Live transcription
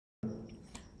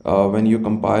When you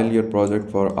compile your project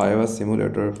for iOS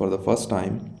simulator for the first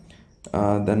time,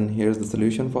 then here's the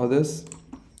solution for this.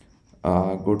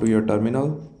 Go to your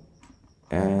terminal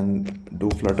and do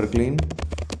Flutter clean.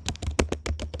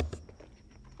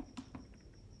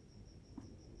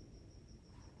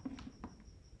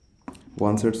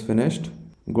 Once it's finished,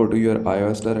 go to your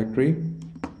iOS directory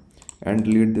and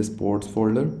delete this ports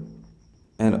folder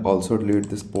and also delete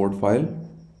this port file.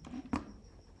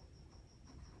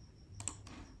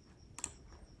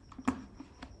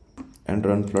 And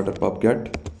run flutter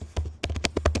pub-get.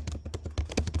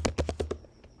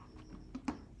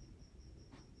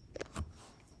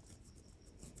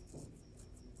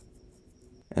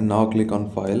 And now click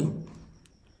on file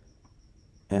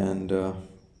and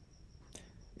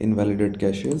invalidate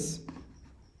caches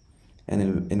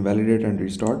and invalidate and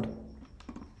restart.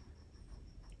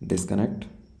 Disconnect.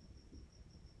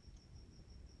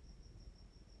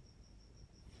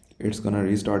 It's gonna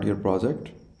restart your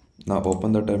project. Now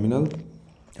open the terminal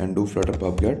and do flutter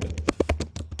pub-get.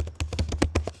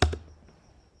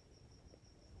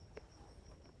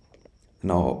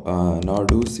 Now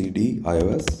do cd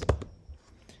iOS,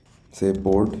 say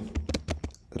pod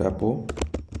repo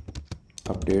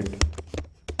update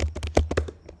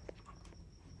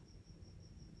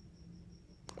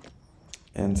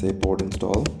and say pod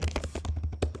install.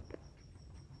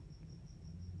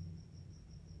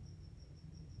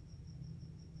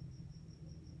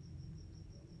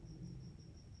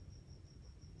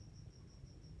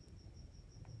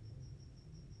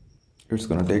 It's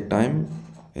gonna take time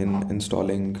in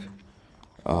installing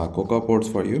CocoaPod's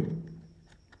for you.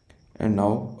 And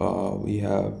now we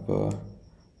have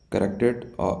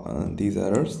corrected these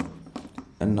errors.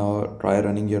 And now try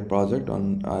running your project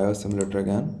on iOS simulator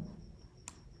again.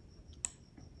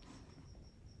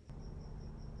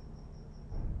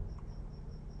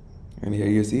 And here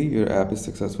you see your app is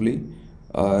successfully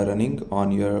running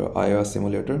on your iOS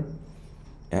simulator.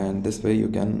 And this way you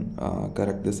can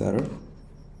correct this error.